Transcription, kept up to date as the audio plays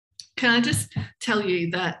Can I just tell you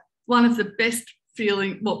that one of the best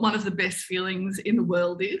feelings in the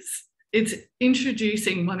world is it's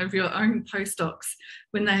introducing one of your own postdocs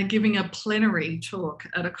when they're giving a plenary talk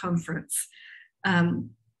at a conference.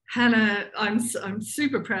 Hannah, I'm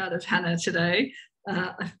super proud of Hannah today,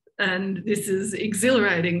 and this is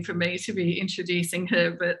exhilarating for me to be introducing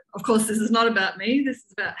her, but of course this is not about me, this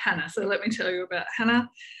is about Hannah. So let me tell you about Hannah.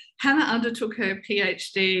 Hannah undertook her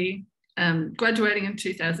PhD graduating in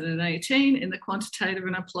 2018 in the Quantitative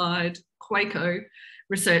and Applied QACO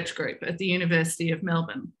Research Group at the University of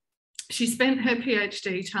Melbourne. She spent her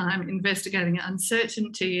PhD time investigating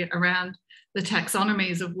uncertainty around the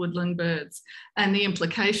taxonomies of woodland birds and the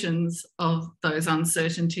implications of those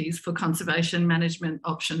uncertainties for conservation management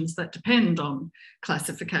options that depend on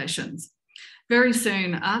classifications. Very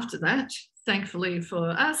soon after that, thankfully for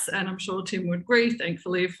us, and I'm sure Tim would agree,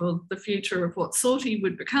 thankfully for the future of what SORTEE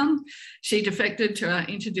would become, she defected to our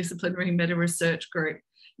interdisciplinary meta-research group,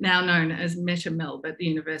 now known as MetaMelb at the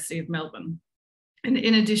University of Melbourne. And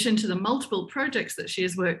in addition to the multiple projects that she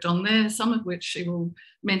has worked on there, some of which she will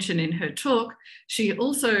mention in her talk, she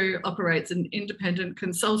also operates an independent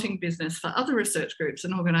consulting business for other research groups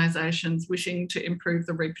and organisations wishing to improve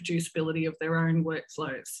the reproducibility of their own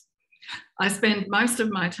workflows. I spend most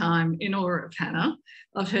of my time in awe of Hannah,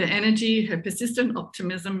 of her energy, her persistent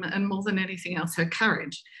optimism, and more than anything else, her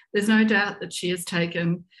courage. There's no doubt that she has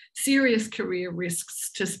taken serious career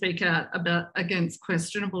risks to speak out against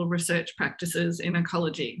questionable research practices in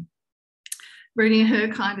ecology. Reading her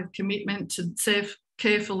kind of commitment to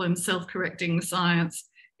careful and self-correcting science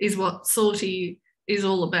is what SORTEE is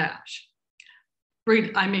all about.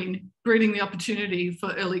 Breeding the opportunity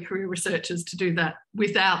for early career researchers to do that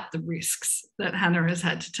without the risks that Hannah has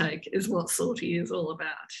had to take is what SORTEE is all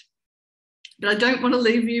about. But I don't want to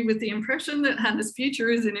leave you with the impression that Hannah's future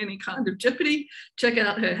is in any kind of jeopardy. Check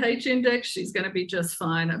out her H index, she's going to be just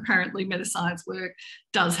fine. Apparently meta-science work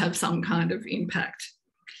does have some kind of impact.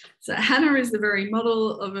 So Hannah is the very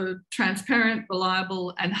model of a transparent,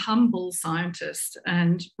 reliable and humble scientist.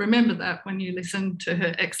 And remember that when you listen to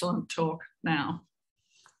her excellent talk now.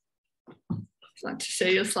 Would you like to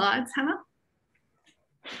share your slides, Hannah?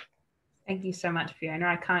 Thank you so much, Fiona.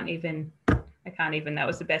 I can't even, that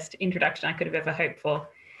was the best introduction I could have ever hoped for.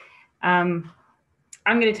 I'm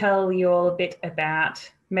going to tell you all a bit about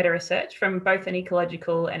meta-research from both an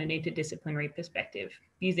ecological and an interdisciplinary perspective,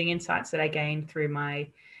 using insights that I gained through my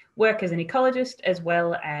work as an ecologist, as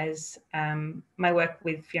well as my work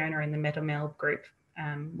with Fiona in the MetaMelb group,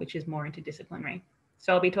 which is more interdisciplinary.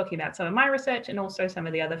 So I'll be talking about some of my research and also some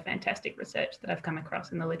of the other fantastic research that I've come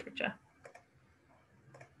across in the literature.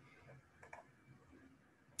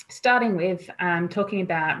 Starting with talking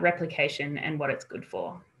about replication and what it's good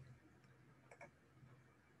for.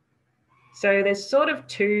 So there's sort of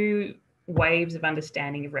two waves of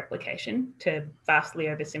understanding of replication to vastly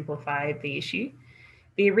oversimplify the issue.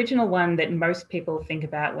 The original one that most people think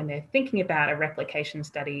about when they're thinking about a replication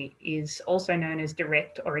study is also known as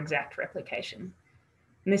direct or exact replication.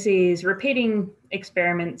 And this is repeating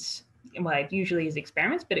experiments, well, it usually is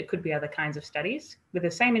experiments, but it could be other kinds of studies with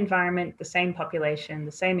the same environment, the same population,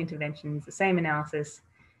 the same interventions, the same analysis,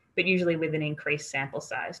 but usually with an increased sample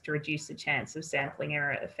size to reduce the chance of sampling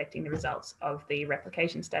error affecting the results of the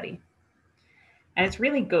replication study. And it's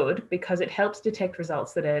really good because it helps detect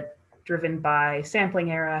results that are driven by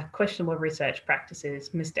sampling error, questionable research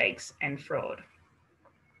practices, mistakes, and fraud.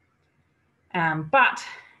 But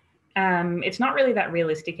it's not really that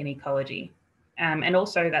realistic in ecology. And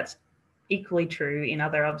also that's equally true in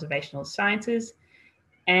other observational sciences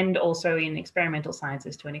and also in experimental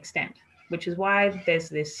sciences to an extent, which is why there's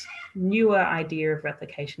this newer idea of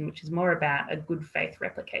replication, which is more about a good faith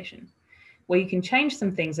replication, where you can change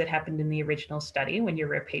some things that happened in the original study when you're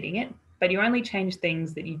repeating it, but you only change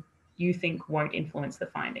things that you think won't influence the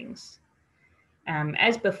findings.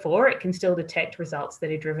 As before, it can still detect results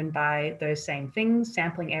that are driven by those same things,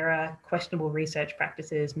 sampling error, questionable research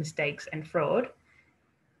practices, mistakes, and fraud.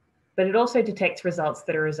 But it also detects results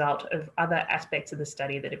that are a result of other aspects of the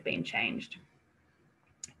study that have been changed,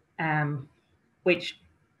 which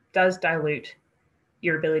does dilute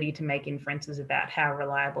your ability to make inferences about how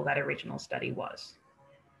reliable that original study was.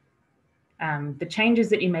 The changes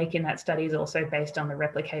that you make in that study is also based on the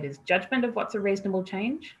replicator's judgment of what's a reasonable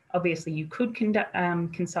change. Obviously, you could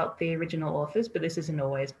consult the original authors, but this isn't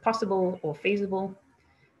always possible or feasible.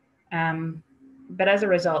 But as a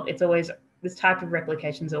result, this type of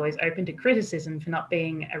replication is always open to criticism for not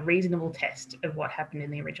being a reasonable test of what happened in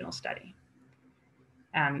the original study.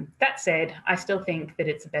 That said, I still think that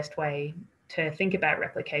it's the best way to think about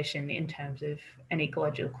replication in terms of an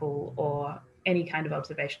ecological or any kind of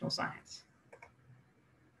observational science.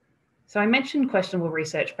 So I mentioned questionable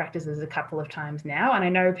research practices a couple of times now, and I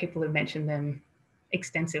know people have mentioned them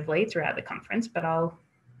extensively throughout the conference, but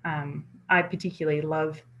I particularly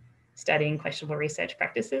love studying questionable research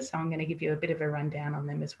practices, so I'm going to give you a bit of a rundown on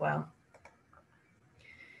them as well.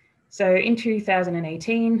 So in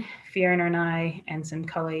 2018, Fiona and I and some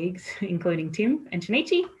colleagues, including Tim and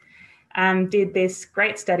Shinichi, did this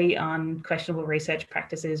great study on questionable research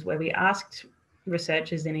practices where we asked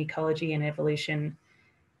researchers in ecology and evolution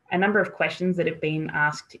a number of questions that have been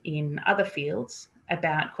asked in other fields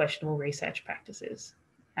about questionable research practices.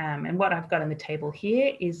 And what I've got in the table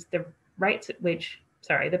here is the rates at which,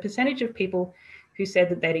 the percentage of people who said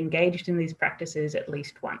that they'd engaged in these practices at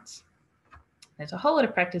least once. There's a whole lot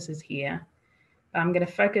of practices here. I'm going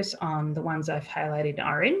to focus on the ones I've highlighted in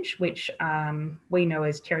orange, which we know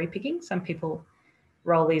as cherry picking. Some people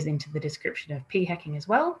roll these into the description of p-hacking as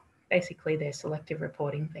well. Basically, they're selective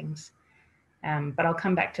reporting things. But I'll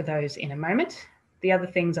come back to those in a moment. The other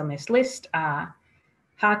things on this list are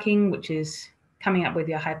harking, which is coming up with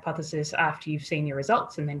your hypothesis after you've seen your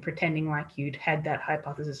results and then pretending like you'd had that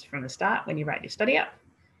hypothesis from the start when you write your study up.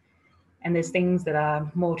 And there's things that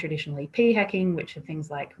are more traditionally p-hacking, which are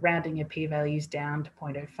things like rounding your p-values down to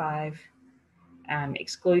 0.05,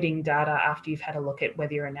 excluding data after you've had a look at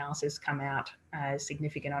whether your analysis come out as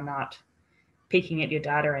significant or not, peeking at your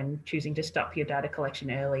data and choosing to stop your data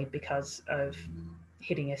collection early because of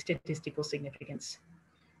hitting a statistical significance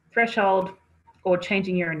threshold, or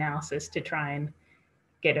changing your analysis to try and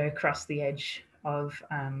get across the edge of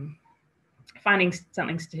finding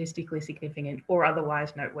something statistically significant or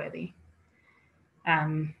otherwise noteworthy.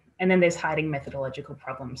 And then there's hiding methodological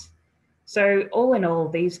problems. So all in all,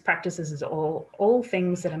 these practices are all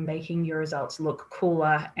things that are making your results look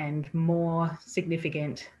cooler and more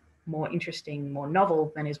significant, more interesting, more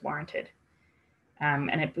novel than is warranted. And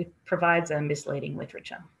it provides a misleading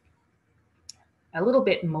literature. A little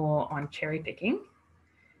bit more on cherry picking,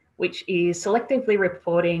 which is selectively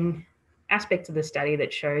reporting aspects of the study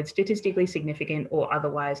that showed statistically significant or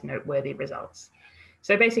otherwise noteworthy results.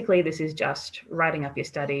 So basically, this is just writing up your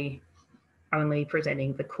study, only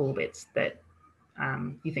presenting the cool bits that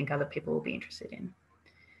you think other people will be interested in.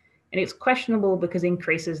 And it's questionable because it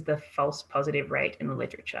increases the false positive rate in the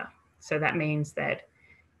literature. So that means that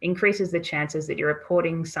increases the chances that you're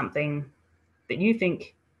reporting something that you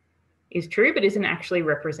think is true, but isn't actually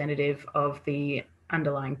representative of the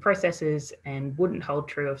underlying processes and wouldn't hold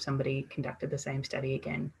true if somebody conducted the same study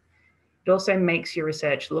again. It also makes your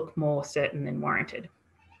research look more certain than warranted.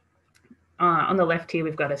 On the left here,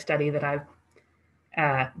 we've got a study that I've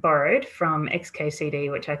borrowed from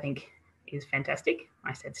XKCD, which I think is fantastic.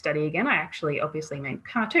 I said study again. I actually obviously meant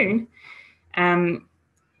cartoon,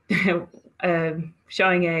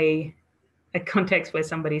 showing a context where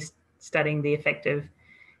somebody's studying the effect of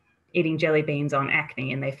eating jelly beans on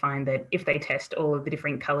acne, and they find that if they test all of the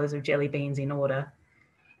different colors of jelly beans in order,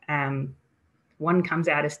 one comes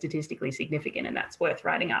out as statistically significant, and that's worth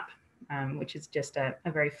writing up, which is just a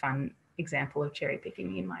very fun example of cherry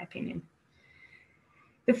picking, in my opinion.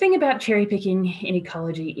 The thing about cherry picking in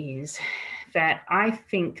ecology is that I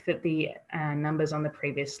think that the numbers on the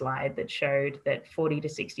previous slide that showed that 40 to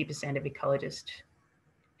 60% of ecologists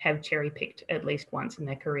have cherry picked at least once in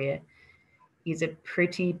their career is a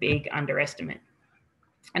pretty big underestimate.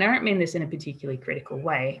 And I don't mean this in a particularly critical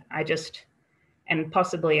way. And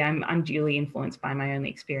possibly I'm unduly influenced by my own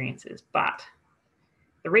experiences, but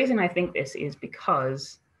the reason I think this is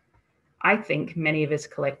because I think many of us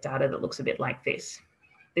collect data that looks a bit like this.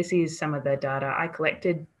 This is some of the data I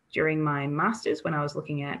collected during my master's when I was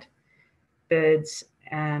looking at birds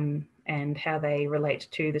and how they relate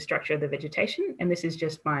to the structure of the vegetation. And this is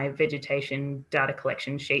just my vegetation data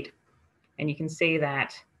collection sheet. And you can see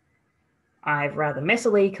that I've rather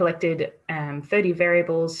messily collected 30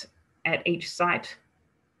 variables at each site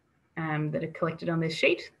that are collected on this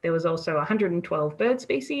sheet. There was also 112 bird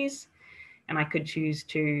species, and I could choose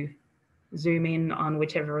to zoom in on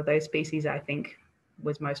whichever of those species I think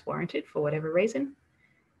was most warranted for whatever reason.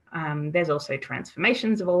 There's also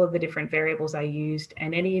transformations of all of the different variables I used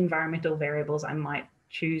and any environmental variables I might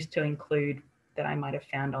choose to include that I might have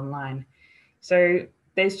found online. So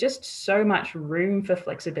there's just so much room for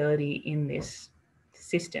flexibility in this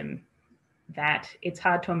system that it's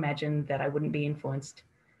hard to imagine that I wouldn't be influenced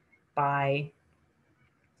by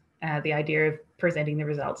the idea of presenting the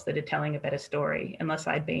results that are telling a better story, unless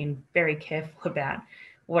I'd been very careful about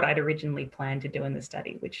what I'd originally planned to do in the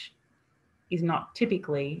study, which is not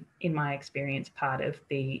typically, in my experience, part of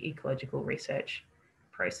the ecological research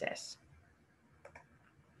process.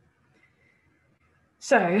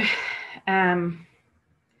 So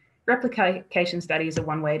replication studies are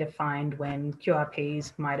one way to find when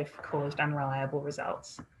QRPs might have caused unreliable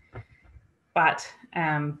results. But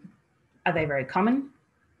are they very common?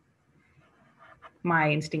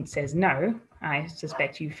 My instinct says no. I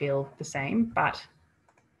suspect you feel the same, but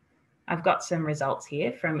I've got some results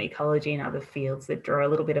here from ecology and other fields that draw a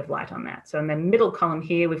little bit of light on that. So in the middle column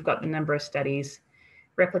here, we've got the number of studies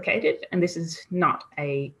replicated, and this is not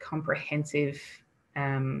a comprehensive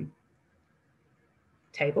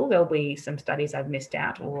table. There'll be some studies I've missed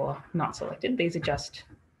out or not selected. These are just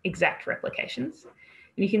exact replications.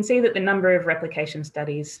 And you can see that the number of replication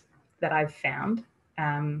studies that I've found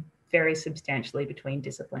varies substantially between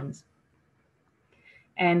disciplines.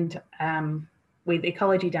 And with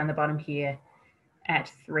ecology down the bottom here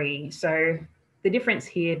at 3. So the difference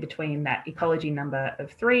here between that ecology number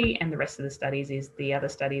of 3 and the rest of the studies is the other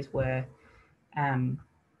studies were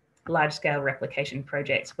large-scale replication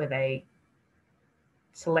projects where they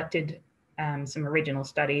selected some original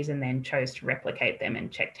studies and then chose to replicate them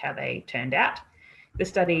and checked how they turned out.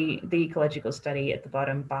 The ecological study at the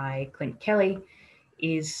bottom by Clint Kelly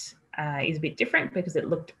is a bit different because it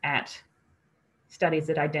looked at studies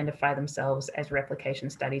that identify themselves as replication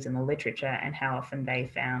studies in the literature and how often they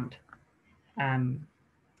found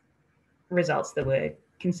results that were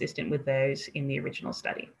consistent with those in the original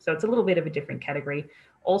study. So it's a little bit of a different category.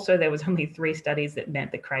 Also, there was only 3 studies that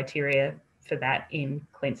met the criteria for that in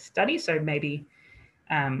Clint's study. So maybe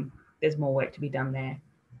there's more work to be done there.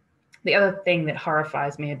 The other thing that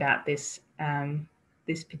horrifies me about this,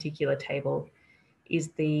 this particular table is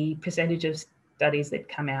the percentage of studies that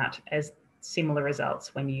come out as similar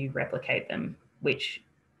results when you replicate them, which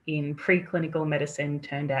in preclinical medicine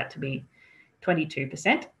turned out to be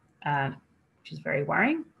 22%, which is very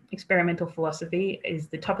worrying. Experimental philosophy is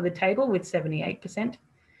the top of the table with 78%,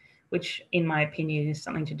 which in my opinion is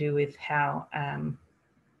something to do with how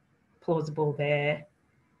plausible their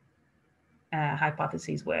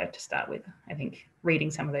hypotheses were to start with. I think reading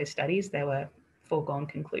some of those studies, they were foregone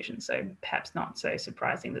conclusions, so perhaps not so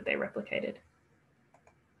surprising that they replicated.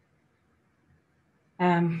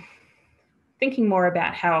 Thinking more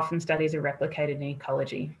about how often studies are replicated in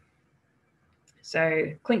ecology.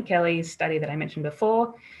 So Clint Kelly's study that I mentioned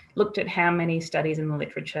before looked at how many studies in the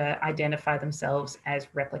literature identify themselves as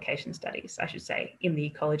replication studies, I should say, in the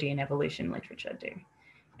ecology and evolution literature do.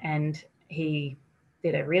 And he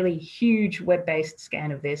did a really huge web-based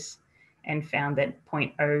scan of this and found that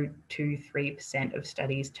 0.023% of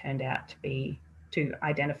studies turned out to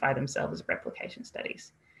identify themselves as replication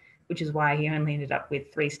studies, which is why he only ended up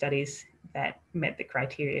with 3 studies that met the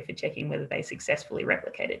criteria for checking whether they successfully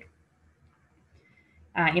replicated.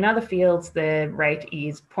 In other fields, the rate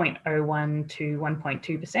is 0.01 to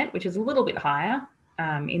 1.2%, which is a little bit higher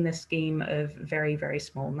in the scheme of very, very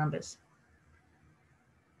small numbers.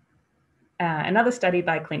 Another study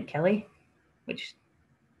by Clint Kelly, which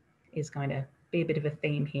is going to be a bit of a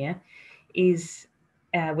theme here,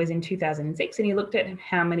 was in 2006, and he looked at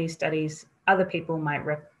how many studies other people might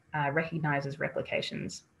recognize as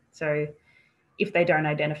replications. So if they don't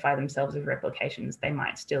identify themselves as replications, they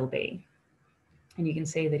might still be. And you can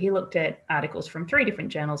see that he looked at articles from 3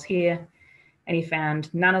 different journals here, and he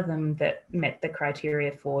found none of them that met the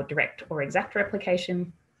criteria for direct or exact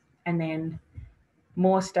replication, and then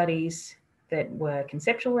more studies that were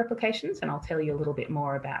conceptual replications, and I'll tell you a little bit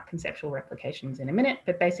more about conceptual replications in a minute,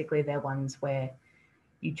 but basically they're ones where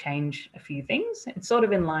you change a few things. It's sort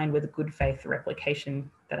of in line with a good faith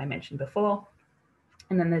replication that I mentioned before.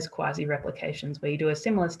 And then there's quasi-replications where you do a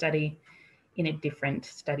similar study in a different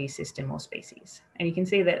study system or species. And you can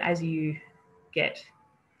see that as you get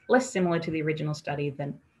less similar to the original study,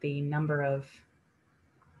 then the number of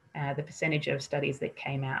the percentage of studies that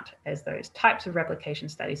came out as those types of replication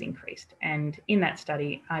studies increased. And in that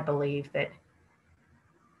study, I believe that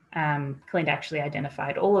Clint actually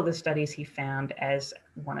identified all of the studies he found as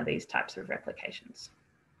one of these types of replications,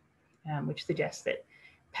 which suggests that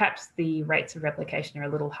perhaps the rates of replication are a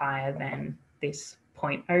little higher than this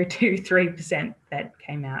 0.023% that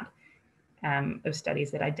came out of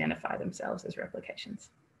studies that identify themselves as replications.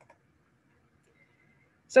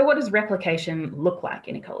 So what does replication look like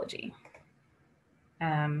in ecology?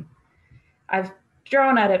 I've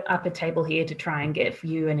drawn up a table here to try and give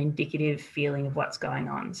you an indicative feeling of what's going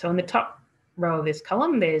on. So in the top row of this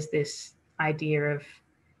column, there's this idea of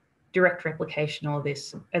direct replication, or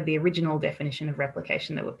the original definition of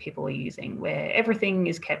replication that people were using, where everything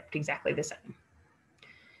is kept exactly the same.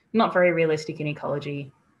 Not very realistic in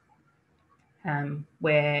ecology,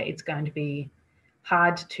 where it's going to be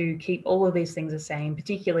hard to keep all of these things the same,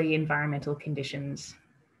 particularly environmental conditions.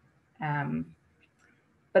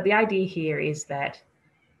 But the idea here is that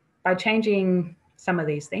by changing some of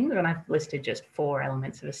these things, and I've listed just 4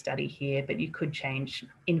 elements of a study here, but you could change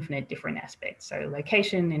infinite different aspects. So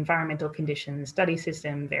location, environmental conditions, study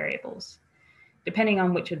system, variables. Depending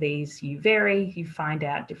on which of these you vary, you find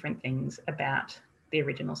out different things about the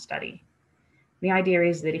original study. The idea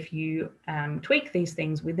is that if you tweak these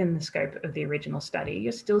things within the scope of the original study,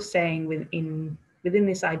 you're still staying within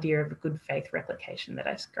this idea of a good faith replication that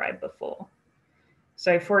I described before.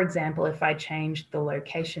 So for example, if I changed the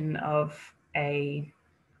location of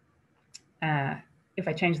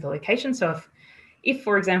so if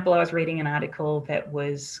for example, I was reading an article that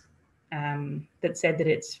was, that said that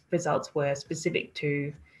its results were specific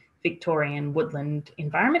to Victorian woodland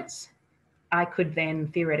environments, I could then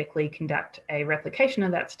theoretically conduct a replication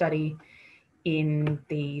of that study in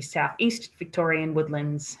the southeast Victorian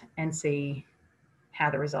woodlands and see how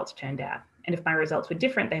the results turned out. And if my results were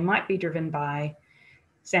different, they might be driven by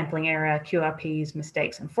sampling error, QRPs,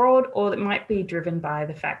 mistakes, and fraud, or it might be driven by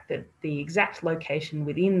the fact that the exact location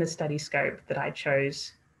within the study scope that I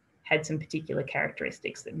chose had some particular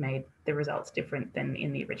characteristics that made the results different than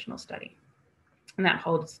in the original study. And that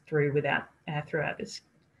holds through throughout this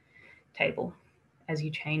table. As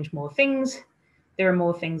you change more things, there are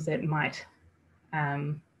more things that might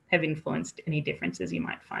have influenced any differences you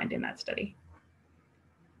might find in that study.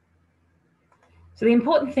 So the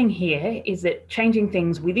important thing here is that changing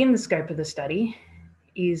things within the scope of the study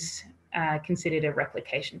is considered a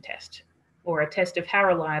replication test, or a test of how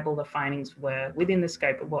reliable the findings were within the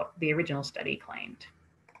scope of what the original study claimed.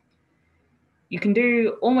 You can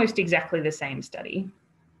do almost exactly the same study,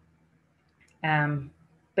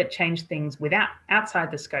 but change things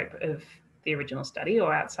outside the scope of the original study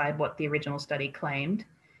or outside what the original study claimed.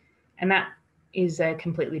 And that is a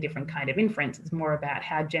completely different kind of inference. It's more about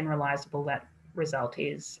how generalizable that result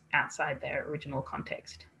is outside their original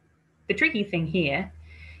context. The tricky thing here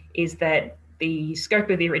is that the scope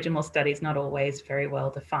of the original study is not always very well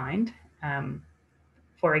defined.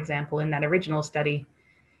 For example, in that original study,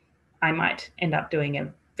 I might end up doing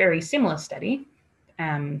a very similar study,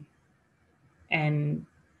 and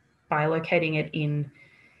by locating it in,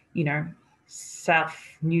 New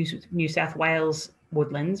South Wales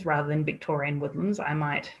woodlands rather than Victorian woodlands, I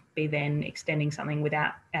might be then extending something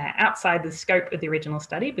outside the scope of the original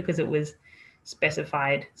study because it was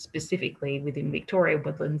specified specifically within Victoria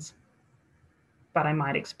woodlands, but I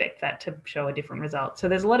might expect that to show a different result. So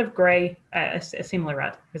there's a lot of grey, a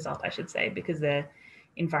similar result, I should say, because the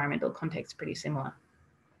environmental context is pretty similar.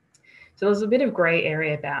 So there's a bit of grey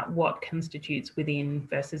area about what constitutes within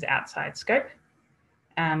versus outside scope,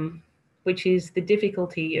 which is the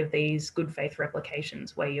difficulty of these good faith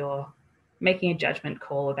replications where you're making a judgment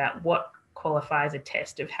call about what qualifies a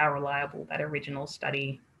test of how reliable that original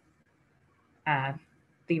study,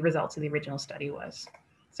 the results of the original study was.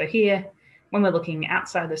 So here, when we're looking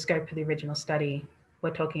outside the scope of the original study,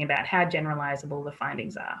 we're talking about how generalizable the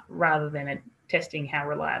findings are rather than testing how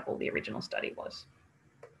reliable the original study was.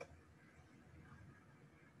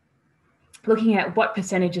 Looking at what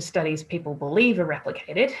percentage of studies people believe are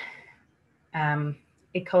replicated,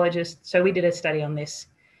 ecologists, so we did a study on this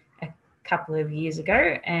a couple of years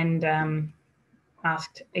ago and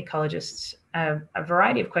asked ecologists a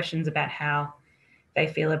variety of questions about how they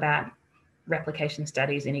feel about replication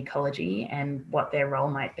studies in ecology and what their role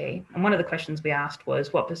might be. And one of the questions we asked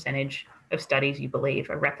was what percentage of studies you believe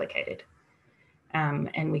are replicated.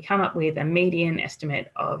 And we come up with a median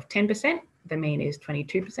estimate of 10%. The mean is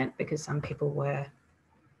 22% because some people were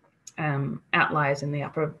outliers in the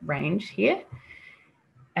upper range here,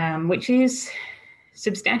 which is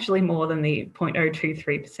substantially more than the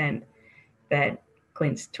 0.023% that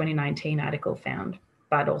Clint's 2019 article found,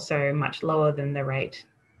 but also much lower than the rate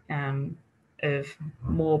of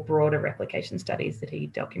more broader replication studies that he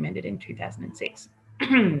documented in 2006.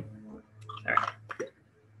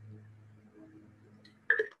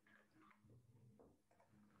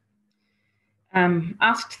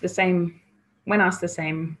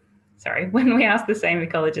 Sorry. When we asked the same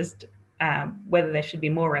ecologist whether there should be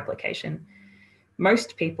more replication,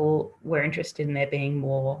 most people were interested in there being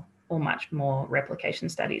more or much more replication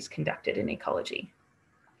studies conducted in ecology.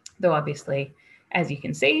 Though obviously, as you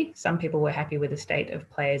can see, some people were happy with the state of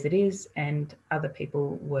play as it is, and other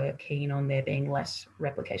people were keen on there being less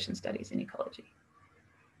replication studies in ecology.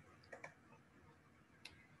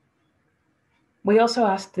 We also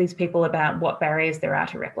asked these people about what barriers there are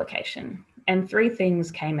to replication, and 3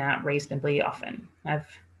 things came out reasonably often. I've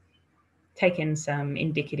taken some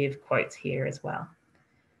indicative quotes here as well.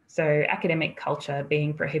 So academic culture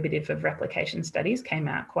being prohibitive of replication studies came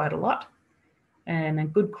out quite a lot. And a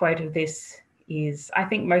good quote of this is I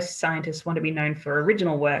think most scientists want to be known for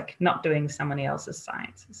original work, not doing someone else's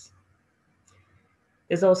sciences.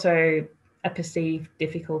 There's also a perceived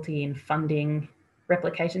difficulty in funding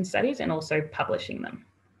replication studies and also publishing them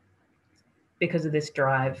because of this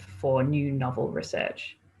drive for new novel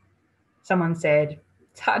research. Someone said,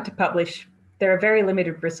 it's hard to publish. There are very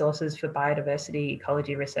limited resources for biodiversity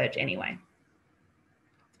ecology research anyway,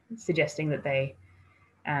 suggesting that they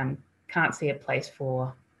can't see a place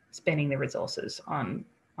for spending the resources on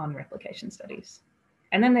replication studies.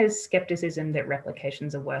 And then there's skepticism that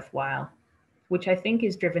replications are worthwhile, which I think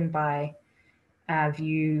is driven by a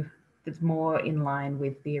view that's more in line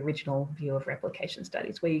with the original view of replication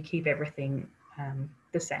studies, where you keep everything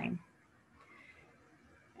the same.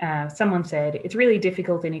 Someone said, it's really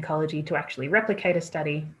difficult in ecology to actually replicate a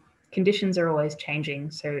study. Conditions are always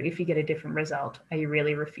changing. So if you get a different result, are you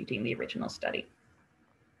really refuting the original study?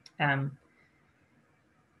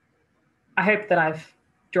 I hope that I've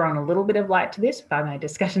drawn a little bit of light to this by my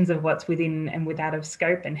discussions of what's within and without of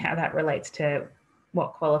scope and how that relates to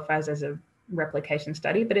what qualifies as a replication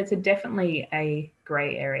study, but it's definitely a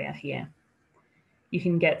grey area here. You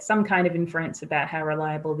can get some kind of inference about how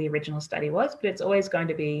reliable the original study was, but it's always going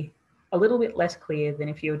to be a little bit less clear than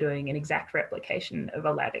if you're doing an exact replication of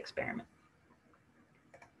a lab experiment.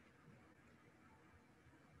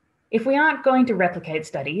 If we aren't going to replicate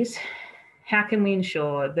studies, how can we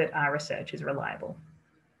ensure that our research is reliable,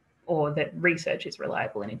 or that research is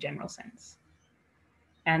reliable in a general sense?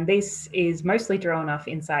 And this is mostly drawn off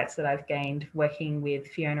insights that I've gained working with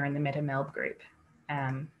Fiona and the MetaMelb group.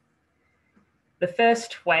 The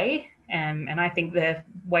first way, and I think the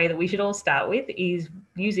way that we should all start with, is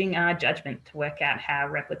using our judgment to work out how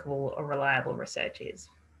replicable or reliable research is,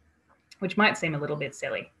 which might seem a little bit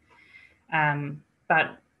silly.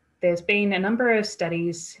 But there's been a number of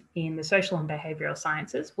studies in the social and behavioural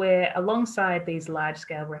sciences where, alongside these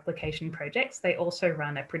large-scale replication projects, they also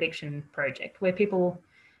run a prediction project where people,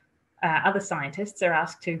 other scientists, are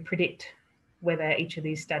asked to predict whether each of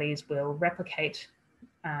these studies will replicate,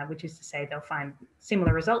 which is to say they'll find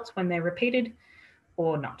similar results when they're repeated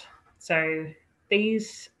or not. So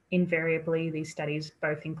these studies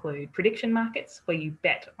both include prediction markets, where you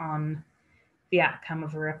bet on the outcome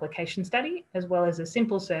of a replication study, as well as a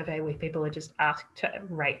simple survey where people are just asked to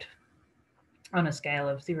rate on a scale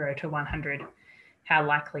of 0 to 100 how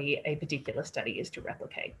likely a particular study is to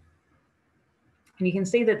replicate. And you can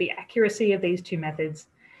see that the accuracy of these two methods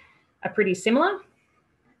are pretty similar,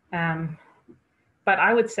 but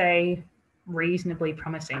I would say reasonably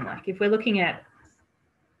promising. Like if we're looking at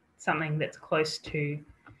something that's close to,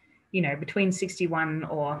 between 61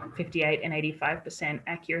 or 58 and 85%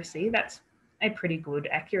 accuracy, that's a pretty good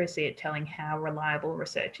accuracy at telling how reliable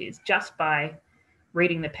research is, just by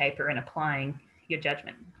reading the paper and applying your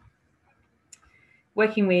judgment.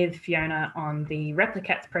 Working with Fiona on the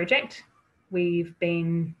Replicats project, we've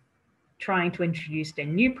been trying to introduce a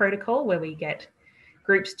new protocol where we get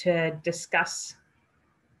groups to discuss,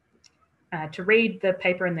 to read the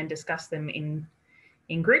paper and then discuss them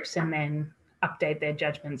in groups, and then update their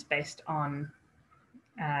judgments based on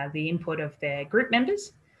the input of their group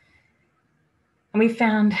members. And we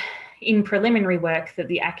found in preliminary work that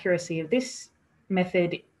the accuracy of this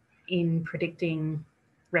method in predicting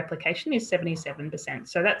replication is 77%.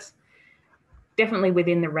 So that's definitely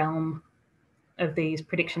within the realm of these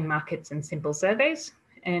prediction markets and simple surveys,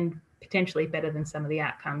 and potentially better than some of the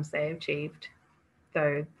outcomes they achieved,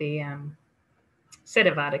 though the set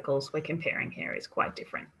of articles we're comparing here is quite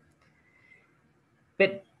different.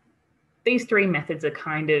 But these three methods are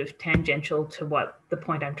kind of tangential to what the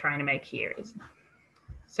point I'm trying to make here is.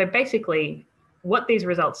 So basically, what these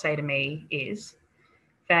results say to me is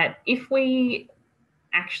that if we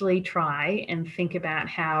actually try and think about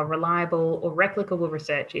how reliable or replicable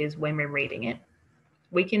research is when we're reading it,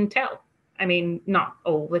 we can tell. I mean, not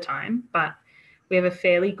all the time, but we have a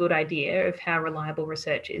fairly good idea of how reliable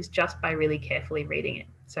research is just by really carefully reading it.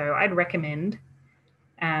 So I'd recommend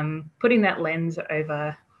putting that lens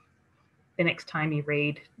over the next time you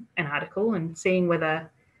read an article and seeing whether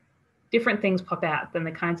different things pop out than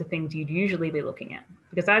the kinds of things you'd usually be looking at.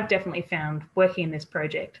 Because I've definitely found working in this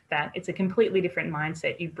project that it's a completely different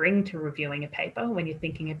mindset you bring to reviewing a paper when you're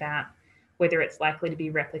thinking about whether it's likely to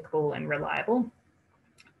be replicable and reliable.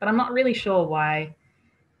 But I'm not really sure why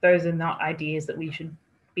those are not ideas that we should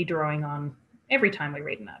be drawing on every time we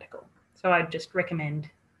read an article. So I'd just recommend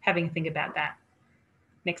having a think about that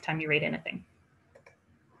next time you read anything.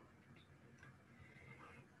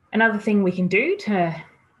 Another thing we can do to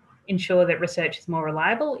ensure that research is more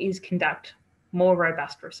reliable is conduct more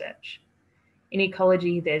robust research. In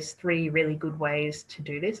ecology, there's three really good ways to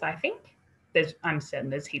do this, I think. I'm certain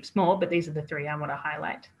there's heaps more, but these are the three I want to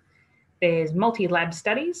highlight. There's multi-lab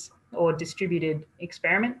studies or distributed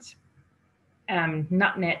experiments.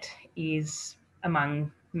 NutNet is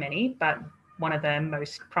among many, but one of the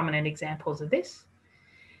most prominent examples of this.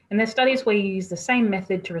 And they're studies where you use the same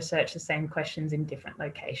method to research the same questions in different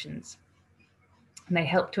locations. And they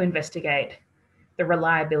help to investigate the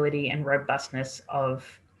reliability and robustness of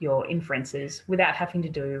your inferences without having to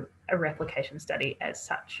do a replication study as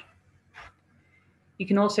such. You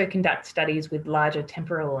can also conduct studies with larger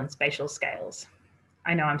temporal and spatial scales.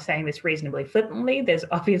 I know I'm saying this reasonably flippantly. There's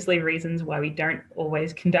obviously reasons why we don't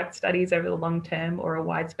always conduct studies over the long term or a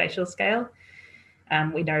wide spatial scale.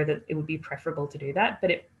 We know that it would be preferable to do that,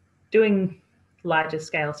 but doing larger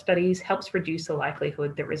scale studies helps reduce the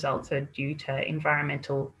likelihood that results are due to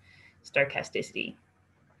environmental stochasticity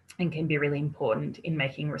and can be really important in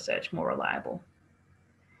making research more reliable.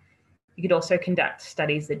 You could also conduct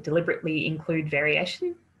studies that deliberately include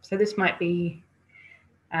variation. So this might be,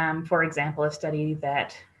 for example, a study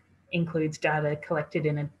that includes data collected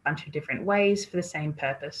in a bunch of different ways for the same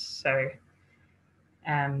purpose. So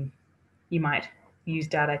you might use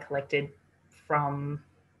data collected from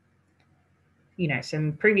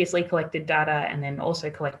some previously collected data and then also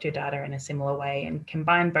collect your data in a similar way and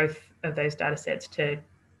combine both of those data sets to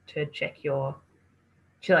check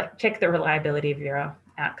the reliability of your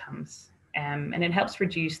outcomes. And it helps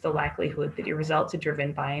reduce the likelihood that your results are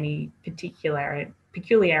driven by any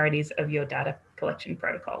peculiarities of your data collection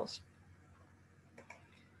protocols.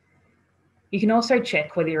 You can also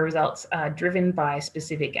check whether your results are driven by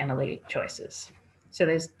specific analytic choices. So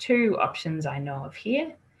there's two options I know of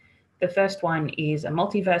here. The first one is a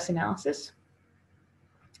multiverse analysis,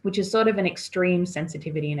 which is sort of an extreme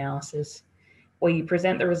sensitivity analysis where you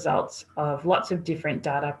present the results of lots of different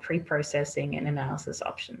data pre-processing and analysis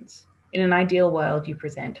options. In an ideal world, you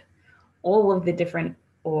present all of the different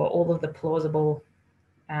or all of the plausible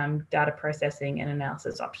data processing and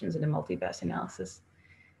analysis options in a multiverse analysis.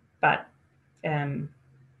 But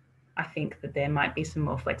I think that there might be some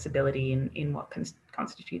more flexibility in what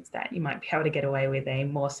constitutes that. You might be able to get away with a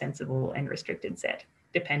more sensible and restricted set,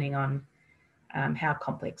 depending on how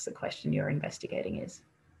complex the question you're investigating is.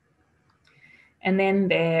 And then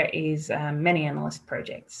there is many-analyst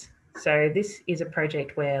projects. So this is a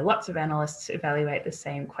project where lots of analysts evaluate the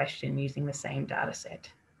same question using the same data set.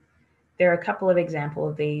 There are a couple of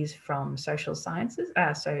examples of these from social sciences,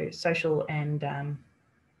 so social and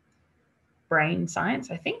brain science,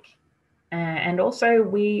 I think. And also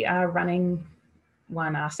we are running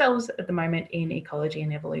one ourselves at the moment in Ecology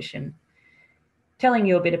and Evolution. Telling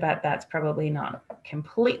you a bit about that's probably not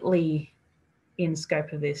completely in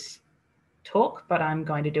scope of this talk, but I'm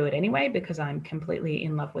going to do it anyway because I'm completely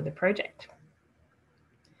in love with the project.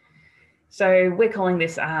 So we're calling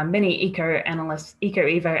this Many Eco-Evo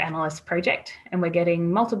Analyst project, and we're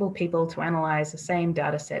getting multiple people to analyze the same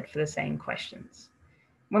data set for the same questions.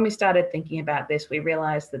 When we started thinking about this, we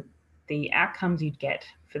realized that the outcomes you'd get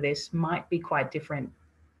for this might be quite different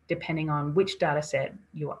depending on which data set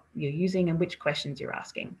you're using and which questions you're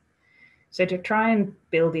asking. So to try and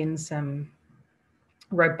build in some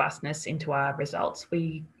robustness into our results,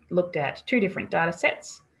 we looked at two different data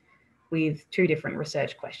sets with two different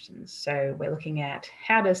research questions. So we're looking at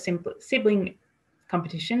how does sibling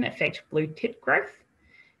competition affect blue tit growth,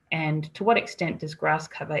 and to what extent does grass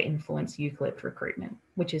cover influence eucalypt recruitment,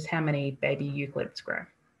 which is how many baby eucalypts grow.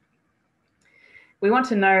 We want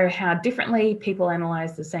to know how differently people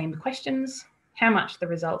analyze the same questions, how much the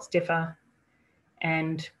results differ,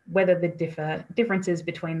 and whether the differences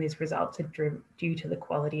between these results are due to the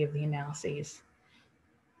quality of the analyses.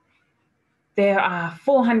 There are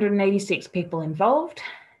 486 people involved,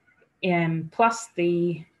 plus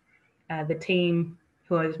the team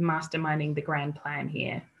who is masterminding the grand plan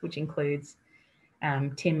here, which includes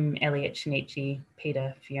Tim, Elliot, Shinichi,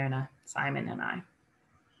 Peter, Fiona, Simon, and I.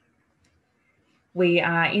 We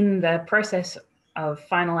are in the process of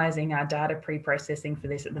finalizing our data pre-processing for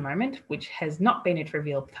this at the moment, which has not been a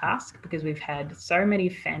trivial task because we've had so many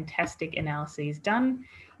fantastic analyses done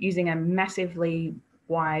using a massively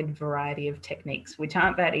wide variety of techniques, which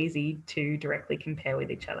aren't that easy to directly compare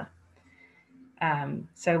with each other.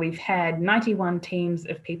 So we've had 91 teams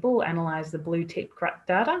of people analyze the blue tit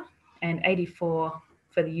data and 84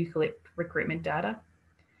 for the eucalypt recruitment data.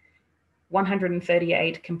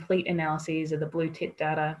 138 complete analyses of the blue tit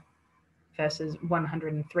data versus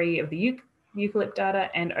 103 of the eucalypt data,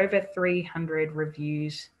 and over 300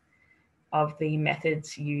 reviews of the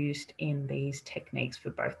methods used in these techniques for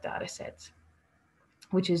both data sets,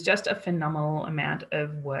 which is just a phenomenal amount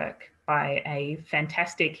of work by a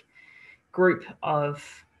fantastic group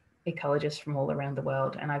of ecologists from all around the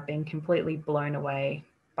world, and I've been completely blown away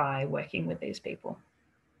by working with these people.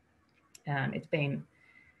 It's been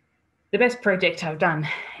the best project I've done,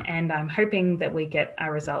 and I'm hoping that we get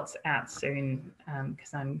our results out soon,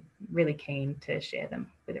 because I'm really keen to share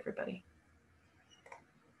them with everybody.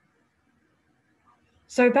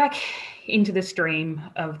 So back into the stream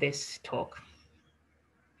of this talk.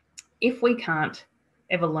 If we can't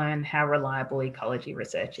ever learn how reliable ecology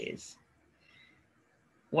research is,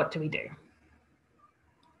 what do we do?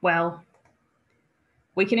 Well,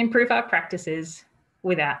 we can improve our practices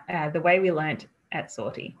without the way we learnt at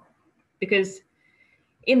SORTEE, because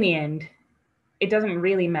in the end, it doesn't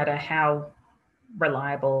really matter how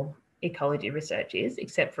reliable ecology research is,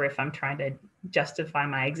 except for if I'm trying to justify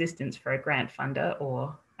my existence for a grant funder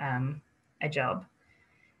or a job.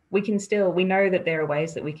 We know that there are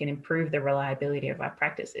ways that we can improve the reliability of our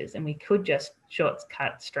practices, and we could just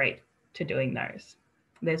shortcut straight to doing those.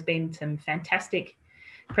 There's been some fantastic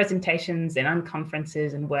presentations and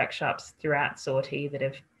unconferences and workshops throughout SORTEE that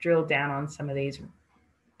have drilled down on some of these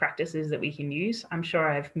practices that we can use. I'm sure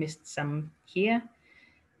I've missed some here,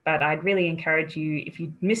 but I'd really encourage you, if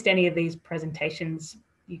you missed any of these presentations,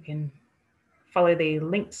 you can follow the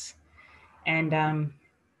links and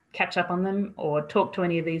catch up on them, or talk to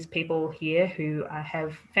any of these people here who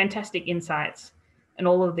have fantastic insights and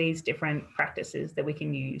all of these different practices that we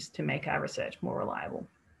can use to make our research more reliable.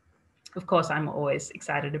 Of course, I'm always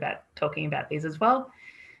excited about talking about these as well,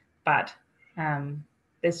 but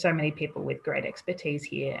there's so many people with great expertise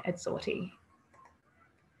here at SORTEE.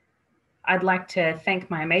 I'd like to thank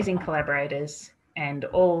my amazing collaborators and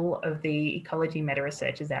all of the ecology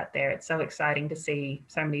meta-researchers out there. It's so exciting to see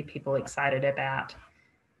so many people excited about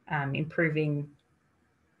improving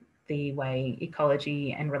the way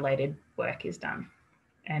ecology and related work is done.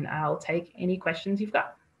 And I'll take any questions you've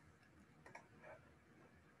got.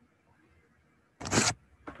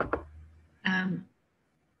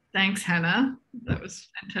 Thanks, Hannah. That was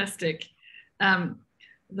fantastic.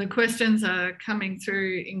 The questions are coming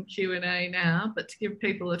through in Q&A now, but to give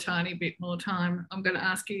people a tiny bit more time, I'm going to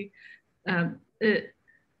ask you a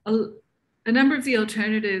number of the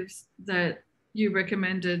alternatives that you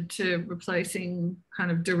recommended to replacing kind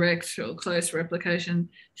of direct or close replication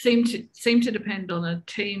seem to depend on a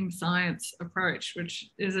team science approach, which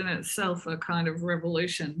is in itself a kind of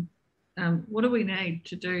revolution. What do we need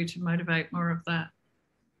to do to motivate more of that?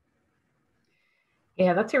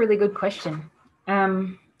 Yeah, that's a really good question.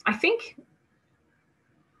 I think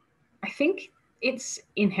it's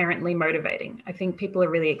inherently motivating. I think people are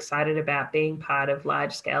really excited about being part of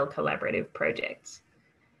large-scale collaborative projects.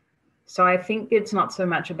 So I think it's not so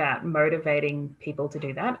much about motivating people to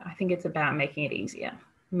do that. I think it's about making it easier,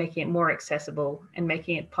 making it more accessible, and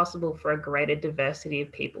making it possible for a greater diversity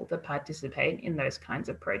of people to participate in those kinds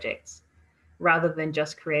of projects, rather than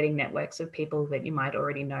just creating networks of people that you might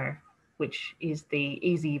already know, which is the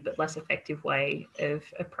easy but less effective way of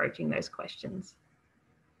approaching those questions.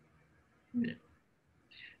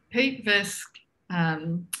 Pete Vesk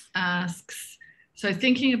asks, so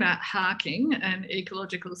thinking about harking and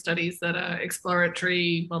ecological studies that are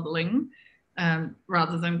exploratory modelling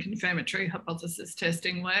rather than confirmatory hypothesis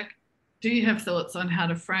testing work, do you have thoughts on how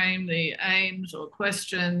to frame the aims or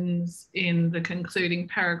questions in the concluding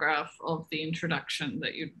paragraph of the introduction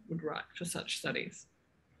that you would write for such studies?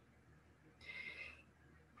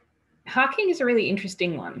 Harking is a really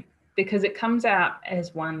interesting one because it comes out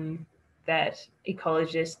as one that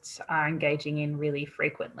ecologists are engaging in really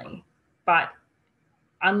frequently. But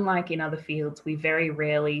unlike in other fields, we very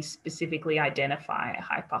rarely specifically identify a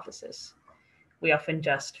hypothesis. We often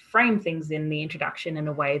just frame things in the introduction in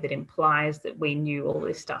a way that implies that we knew all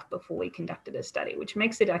this stuff before we conducted a study, which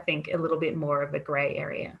makes it, I think, a little bit more of a gray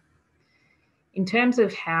area. In terms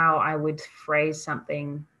of how I would phrase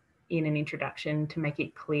something in an introduction to make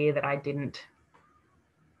it clear that I didn't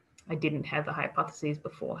have the hypotheses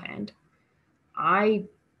beforehand, I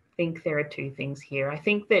think there are two things here. I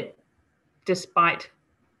think that despite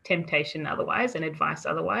temptation otherwise and advice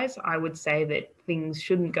otherwise, I would say that things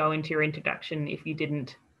shouldn't go into your introduction if you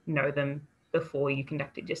didn't know them before you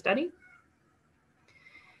conducted your study.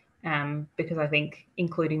 Because I think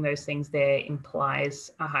including those things there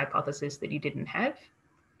implies a hypothesis that you didn't have.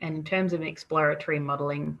 And in terms of exploratory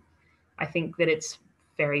modelling, I think that it's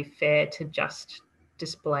very fair to just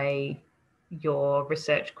display your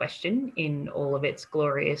research question in all of its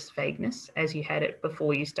glorious vagueness as you had it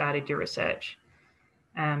before you started your research.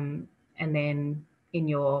 And then in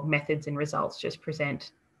your methods and results, just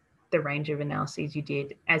present the range of analyses you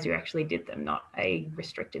did as you actually did them, not a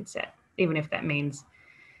restricted set, even if that means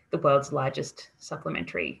the world's largest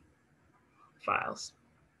supplementary files.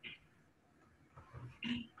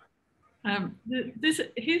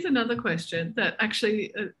 Here's another question that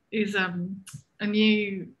actually is a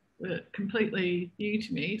new, completely new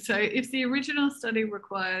to me. So if the original study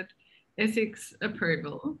required ethics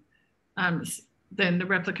approval, then the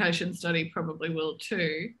replication study probably will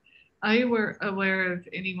too. Are you aware of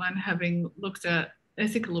anyone having looked at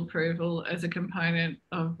ethical approval as a component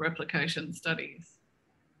of replication studies?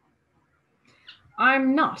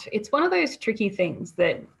 I'm not. It's one of those tricky things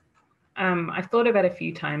that I've thought about a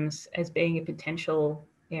few times as being a potential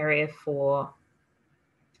area for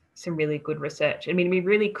some really good research. I mean, it'd be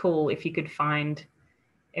really cool if you could find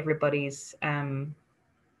everybody's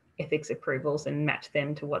ethics approvals and match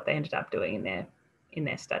them to what they ended up doing in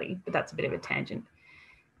their study. But that's a bit of a tangent.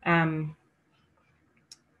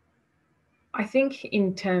 I think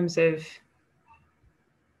in terms of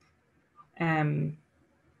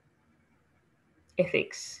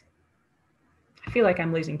ethics, I feel like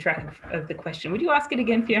I'm losing track of the question. Would you ask it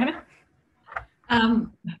again, Fiona?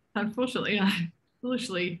 Unfortunately, I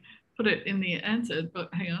foolishly put it in the answer,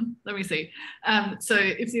 but hang on, let me see. So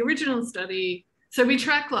if the original study, so we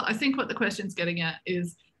track, I think what the question's getting at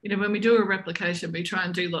is, when we do a replication, we try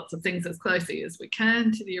and do lots of things as closely as we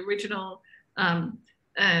can to the original.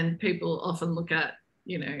 And people often look at,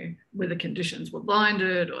 whether conditions were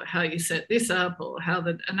blinded or how you set this up or how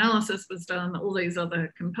the analysis was done, all these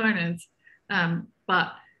other components.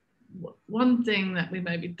 But one thing that we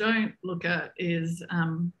maybe don't look at is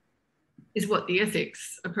what the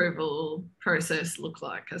ethics approval process looked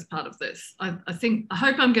like as part of this. I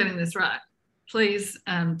hope I'm getting this right. Please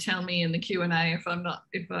tell me in the Q&A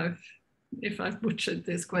if I've butchered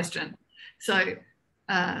this question. So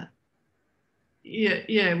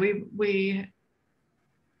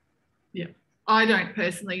I don't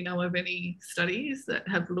personally know of any studies that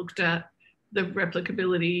have looked at the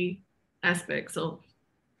replicability aspects of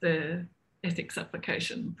the ethics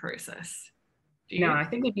application process. No, I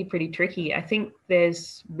think it'd be pretty tricky. I think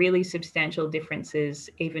there's really substantial differences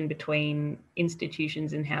even between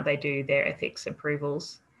institutions and how they do their ethics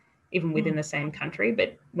approvals, even within the same country.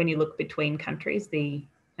 But when you look between countries, the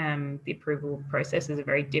approval processes are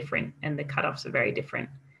very different and the cutoffs are very different,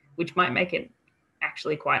 which might make it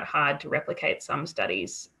actually quite hard to replicate some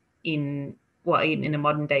studies in a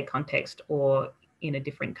modern day context or in a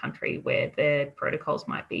different country where the protocols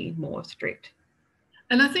might be more strict.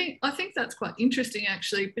 And I think that's quite interesting,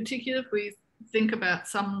 actually, particularly if we think about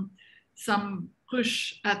some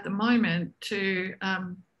push at the moment for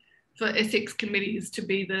ethics committees to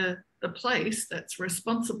be the place that's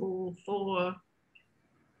responsible for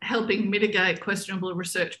helping mitigate questionable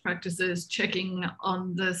research practices, checking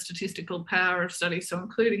on the statistical power of studies, so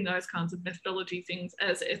including those kinds of methodology things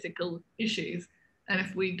as ethical issues. And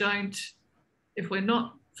if we're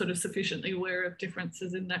not sort of sufficiently aware of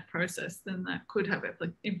differences in that process, then that could have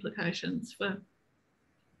implications for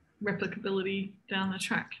replicability down the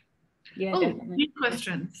track. Yeah, definitely. New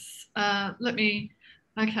questions.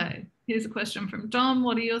 Okay, here's a question from Dom.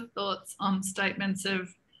 What are your thoughts on statements of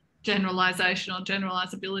generalization or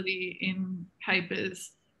generalizability in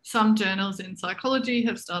papers? Some journals in psychology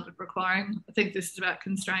have started requiring, I think this is about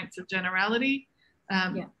constraints of generality.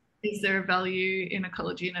 Is there a value in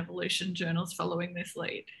ecology and evolution journals following this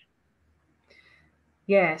lead?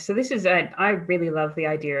 Yeah, so I really love the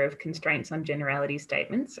idea of constraints on generality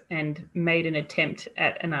statements, and made an attempt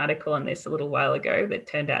at an article on this a little while ago that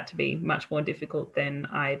turned out to be much more difficult than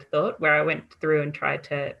I'd thought, where I went through and tried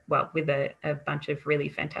to, with a bunch of really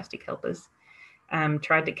fantastic helpers,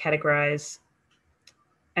 tried to categorize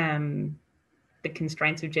the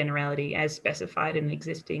constraints of generality as specified in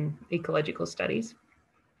existing ecological studies.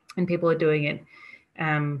 And people are doing it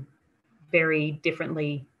very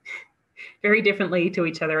differently to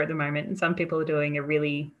each other at the moment. And some people are doing a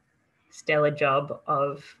really stellar job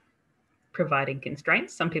of providing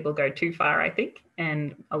constraints. Some people go too far, I think.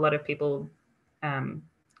 And a lot of people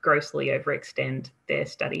grossly overextend their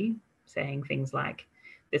study, saying things like,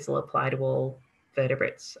 this will apply to all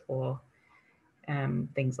vertebrates or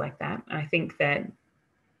things like that. I think that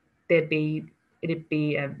it'd be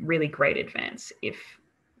a really great advance if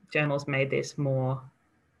journals made this more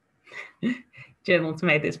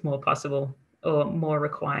possible or more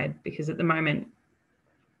required, because at the moment,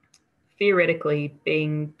 theoretically,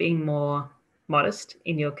 being more modest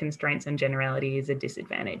in your constraints and generality is a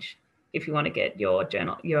disadvantage. If you want to get your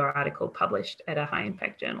article published at a high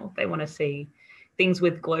impact journal, they want to see things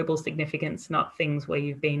with global significance, not things where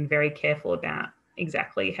you've been very careful about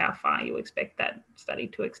exactly how far you expect that study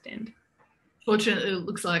to extend. Fortunately, it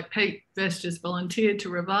looks like Pete Vest just volunteered to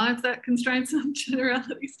revive that constraints on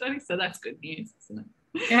generality study, so that's good news, isn't it?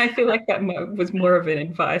 And I feel like that was more of an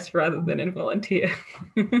advice rather than a volunteer.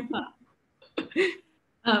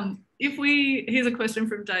 Here's a question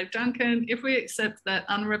from Dave Duncan. If we accept that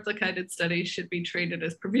unreplicated studies should be treated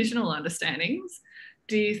as provisional understandings,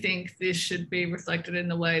 do you think this should be reflected in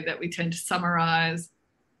the way that we tend to summarize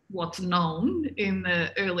what's known in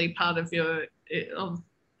the early part of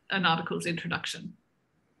an article's introduction?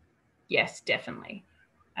 Yes, definitely.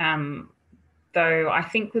 Though I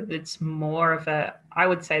think that it's more of I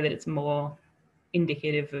would say that it's more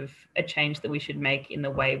indicative of a change that we should make in the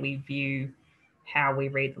way we view how we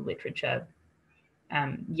read the literature.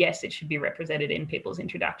 Yes, it should be represented in people's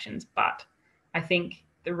introductions, but I think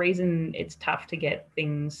the reason it's tough to get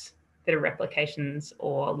things that are replications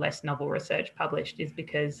or less novel research published is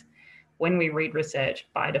because when we read research,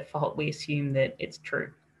 by default, we assume that it's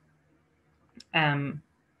true.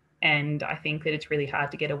 And I think that it's really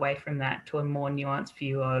hard to get away from that to a more nuanced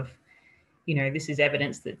view of, this is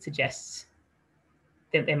evidence that suggests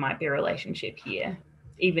that there might be a relationship here.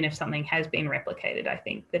 Even if something has been replicated, I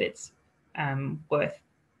think that it's worth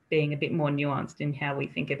being a bit more nuanced in how we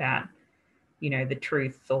think about, the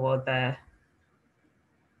truth or the,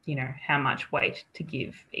 how much weight to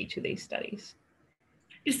give each of these studies.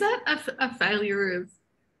 Is that a failure of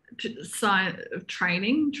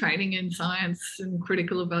training in science and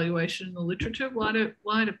critical evaluation in the literature? Why do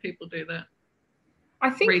people do that?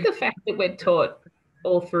 I think the fact that we're taught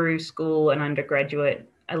all through school and undergraduate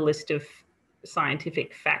a list of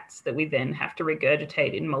scientific facts that we then have to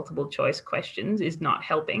regurgitate in multiple choice questions is not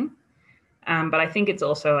helping. But I think it's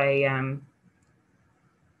also a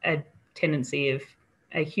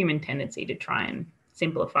human tendency to try and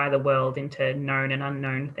simplify the world into known and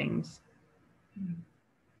unknown things.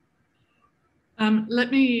 Let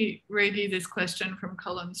me read you this question from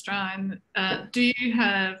Colin Strine. Do you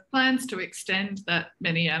have plans to extend that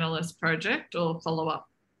many-analyst project or follow up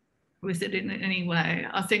with it in any way?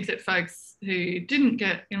 I think that folks who didn't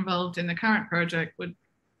get involved in the current project would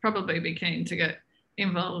probably be keen to get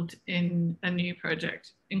involved in a new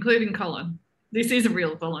project, including Colin. This is a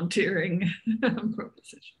real volunteering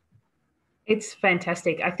proposition. It's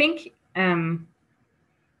fantastic. I think I'm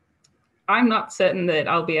not certain that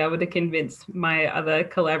I'll be able to convince my other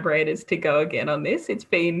collaborators to go again on this. It's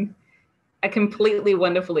been a completely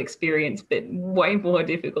wonderful experience, but way more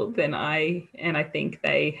difficult than I think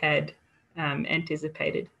they had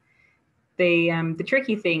anticipated. The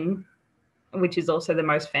tricky thing, which is also the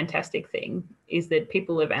most fantastic thing, is that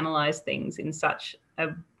people have analysed things in such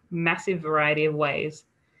a massive variety of ways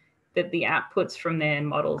that the outputs from their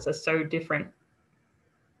models are so different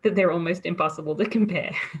that they're almost impossible to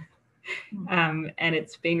compare. And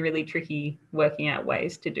it's been really tricky working out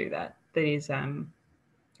ways to do that is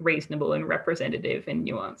reasonable and representative and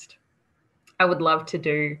nuanced. I would love to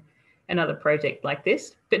do another project like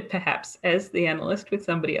this, but perhaps as the analyst with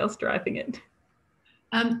somebody else driving it.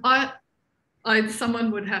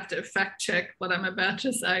 Someone would have to fact check what I'm about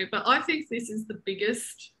to say, but I think this is the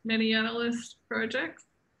biggest many-analyst project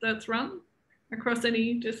that's run across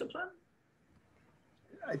any discipline.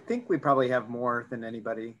 I think we probably have more than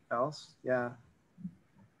anybody else. Yeah.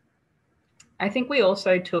 I think we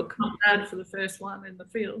also took... Not bad for the first one in the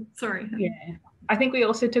field. Sorry. Yeah. I think we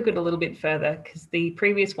also took it a little bit further because the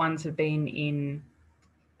previous ones have been in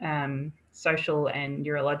social and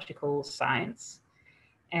neurological science,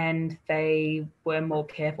 and they were more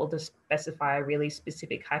careful to specify a really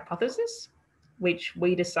specific hypothesis, which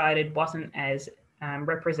we decided wasn't as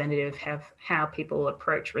representative of how people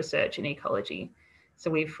approach research in ecology. So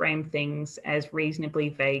we framed things as reasonably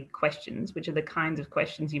vague questions, which are the kinds of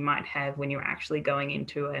questions you might have when you're actually going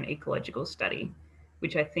into an ecological study,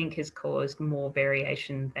 which I think has caused more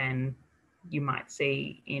variation than you might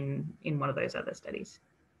see in one of those other studies.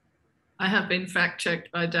 I have been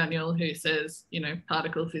fact-checked by Daniel, who says,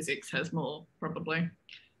 particle physics has more, probably.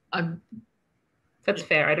 That's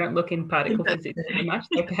fair. I don't look in particle physics very much,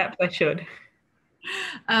 so perhaps I should.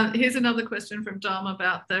 Here's another question from Dom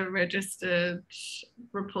about the registered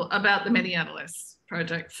report, about the many-analyst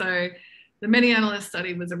project. So the many-analyst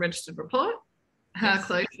study was a registered report. How Yes.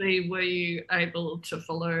 closely were you able to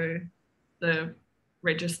follow the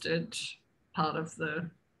registered part of the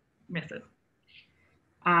method?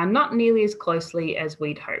 Not nearly as closely as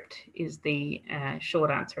we'd hoped is the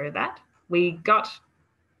short answer of that. We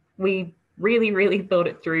really, really thought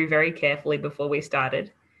it through very carefully before we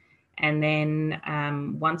started. And then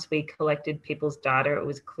once we collected people's data, it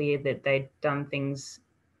was clear that they'd done things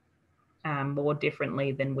more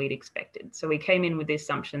differently than we'd expected. So we came in with the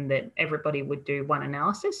assumption that everybody would do one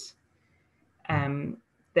analysis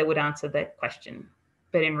that would answer that question.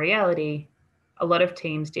 But in reality, a lot of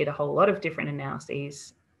teams did a whole lot of different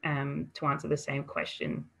analyses to answer the same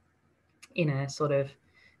question in a sort of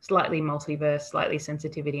slightly multiverse, slightly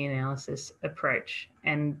sensitivity analysis approach.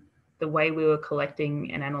 And the way we were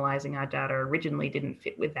collecting and analysing our data originally didn't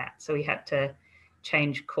fit with that. So we had to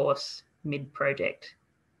change course mid-project.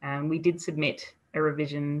 We did submit a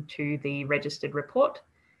revision to the registered report,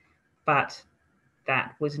 but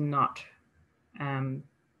that was not,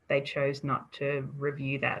 they chose not to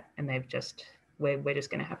review that, and they've just, we're just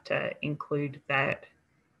going to have to include that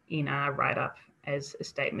in our write-up as a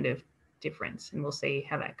statement of difference, and we'll see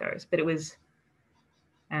how that goes. But it was,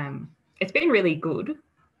 it's been really good,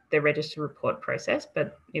 the registered report process,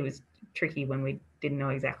 but it was tricky when we didn't know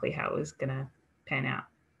exactly how it was going to pan out.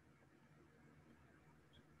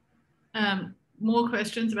 More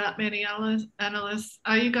questions about many-analysts.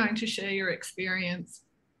 Are you going to share your experience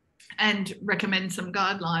and recommend some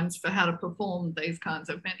guidelines for how to perform these kinds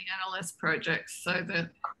of many-analyst projects so that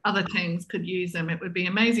other teams could use them? It would be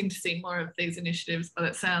amazing to see more of these initiatives, but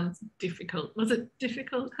it sounds difficult. Was it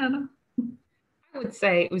difficult, Hannah? I would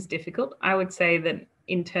say it was difficult. I would say that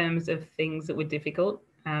in terms of things that were difficult,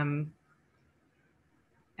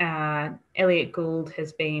 Elliot Gould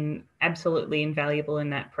has been absolutely invaluable in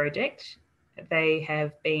that project. They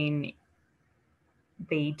have been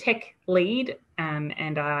the tech lead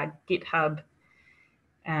and our GitHub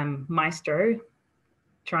maestro,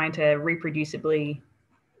 trying to reproducibly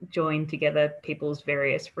join together people's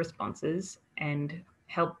various responses and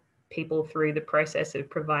help people through the process of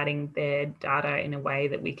providing their data in a way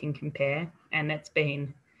that we can compare. And that's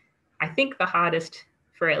been, I think, the hardest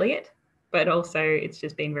for Elliot, but also it's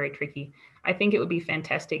just been very tricky. I think it would be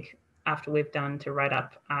fantastic after we've done to write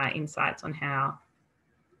up insights on how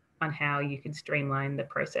you could streamline the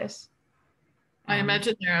process. I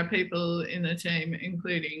imagine there are people in the team,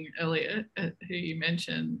 including Elliot, who you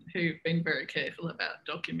mentioned, who've been very careful about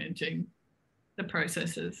documenting the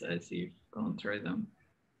processes as you've gone through them.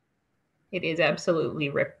 It is absolutely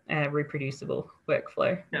reproducible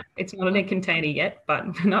workflow. Yep. It's not in a container yet, but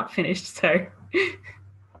we're not finished, so.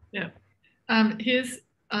 Yeah.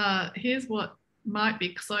 Here's what might be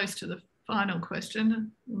close to the final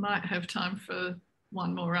question. We might have time for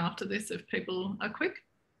one more after this if people are quick.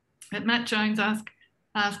 But Matt Jones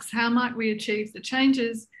asks, how might we achieve the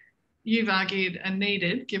changes you've argued are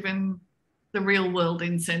needed given the real world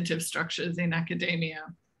incentive structures in academia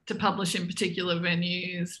to publish in particular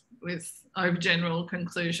venues with overgeneral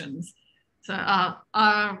conclusions? So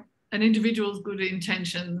are an individual's good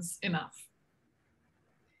intentions enough?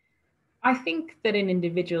 I think that an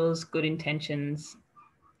individual's good intentions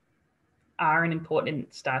are an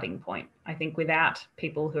important starting point. I think without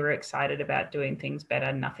people who are excited about doing things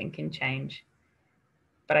better, nothing can change.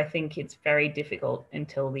 But I think it's very difficult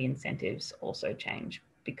until the incentives also change,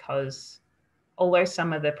 because although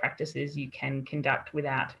some of the practices you can conduct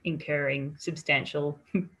without incurring substantial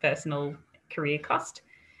personal career cost,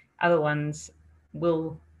 other ones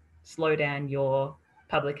will slow down your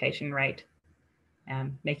publication rate,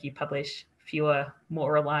 make you publish fewer,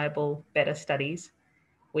 more reliable, better studies,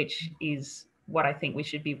 which is what I think we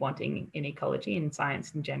should be wanting in ecology and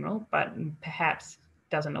science in general, but perhaps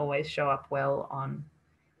doesn't always show up well on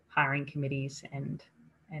hiring committees and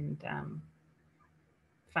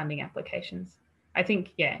funding applications. I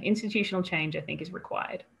think, yeah, institutional change I think is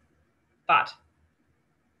required, but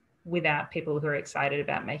without people who are excited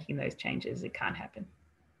about making those changes, it can't happen.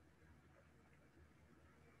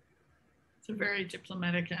 It's a very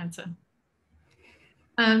diplomatic answer.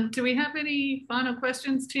 Do we have any final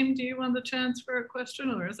questions? Tim, do you want the chance for a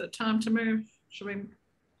question, or is it time to move? Should we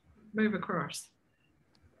move across?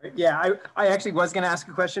 Yeah, I actually was going to ask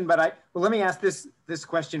a question, but well, let me ask this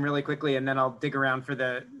question really quickly, and then I'll dig around for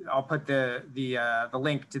I'll put the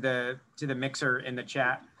link to the mixer in the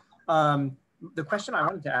chat. The question I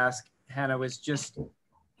wanted to ask, Hannah, was just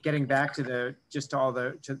getting back to all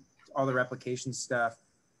the replication stuff.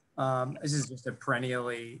 This is just a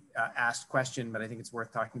perennially asked question, but I think it's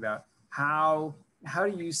worth talking about. How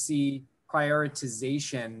do you see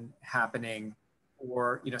prioritization happening,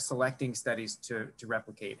 or selecting studies to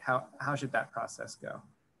replicate? How should that process go?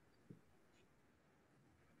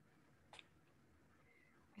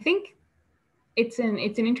 I think it's an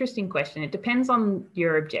interesting question. It depends on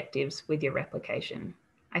your objectives with your replication.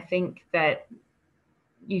 I think that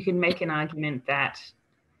you can make an argument that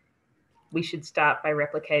we should start by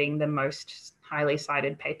replicating the most highly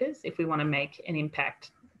cited papers if we want to make an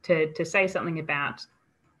impact, to say something about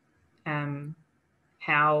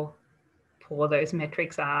how poor those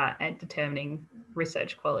metrics are at determining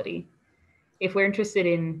research quality. If we're interested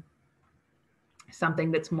in something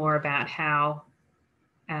that's more about how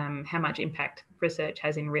how much impact research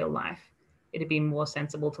has in real life. It'd be more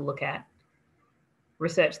sensible to look at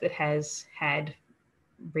research that has had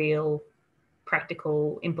real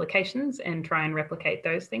practical implications and try and replicate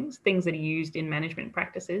those things. Things that are used in management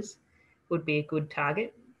practices would be a good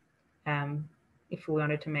target if we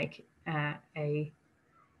wanted to make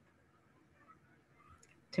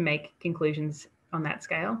conclusions on that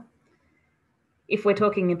scale. If we're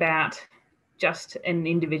talking about just an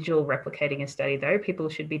individual replicating a study, though, people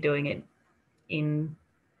should be doing it in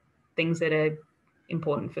things that are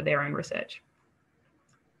important for their own research,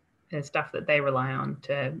 stuff that they rely on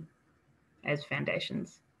as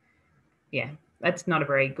foundations. Yeah, that's not a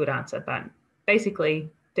very good answer, but basically,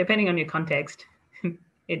 depending on your context,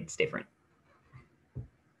 it's different.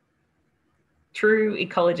 True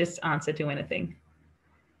ecologist's answer to anything.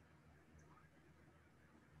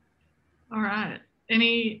 All right.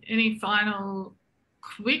 Any final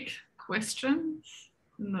quick questions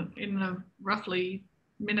in the roughly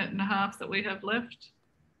minute and a half that we have left?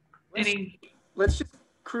 Let's just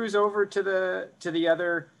cruise over to the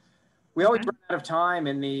other. We always run out of time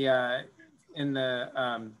in the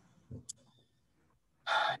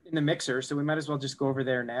mixer, so we might as well just go over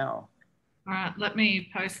there now. All right, let me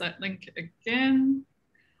post that link again,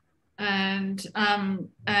 and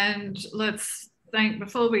let's thank,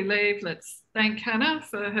 before we leave, let's thank Hannah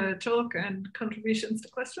for her talk and contributions to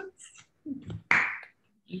questions.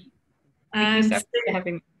 And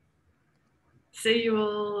see you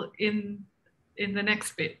all in the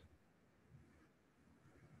next bit.